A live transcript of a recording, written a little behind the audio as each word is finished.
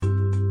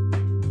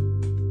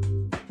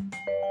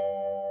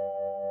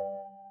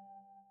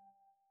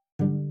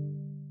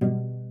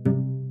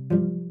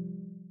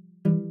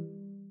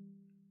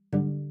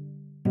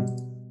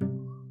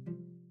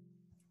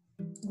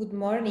Good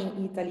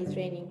morning, Italy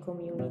training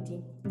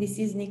community. This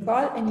is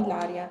Nicole and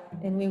Ilaria,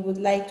 and we would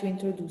like to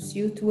introduce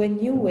you to a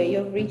new way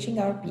of reaching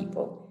our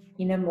people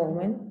in a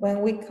moment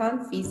when we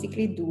can't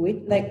physically do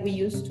it like we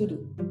used to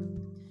do.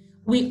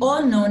 We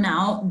all know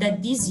now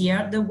that this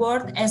year the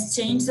world has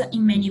changed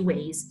in many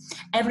ways.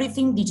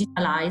 Everything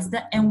digitalized,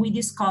 and we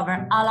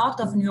discover a lot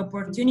of new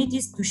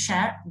opportunities to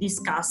share,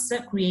 discuss,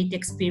 create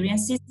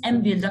experiences,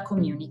 and build a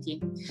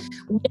community.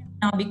 We have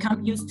now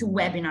become used to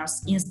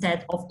webinars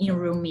instead of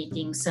in-room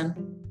meetings.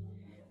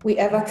 We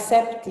have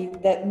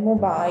accepted that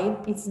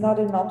mobile is not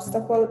an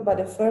obstacle but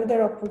a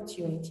further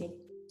opportunity.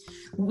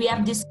 We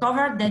have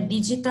discovered that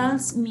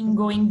digitals mean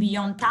going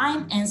beyond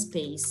time and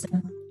space.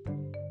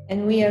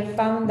 And we have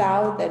found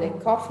out that a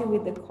coffee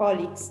with the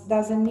colleagues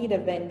doesn't need a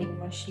vending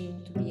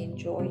machine to be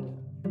enjoyed.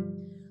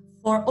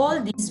 For all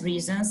these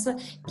reasons,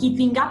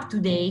 keeping up to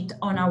date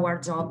on our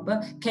job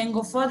can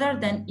go further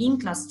than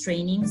in-class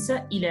trainings,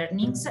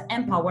 e-learnings,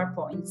 and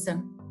PowerPoints.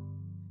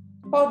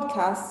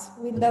 Podcasts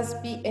will thus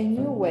be a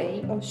new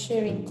way of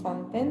sharing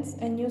contents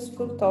and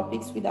useful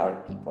topics with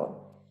our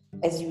people.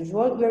 As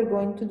usual, we are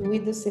going to do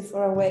it the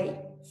Sephora way: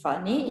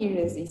 funny,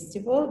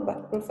 irresistible,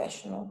 but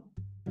professional.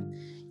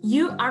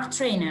 You are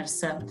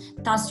trainers,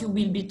 thus you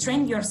will be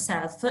trained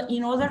yourself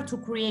in order to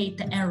create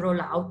and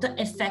roll out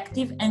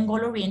effective and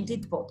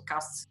goal-oriented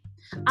podcasts.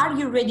 Are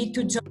you ready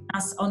to join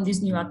us on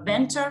this new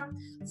adventure?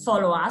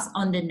 Follow us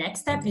on the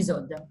next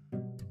episode.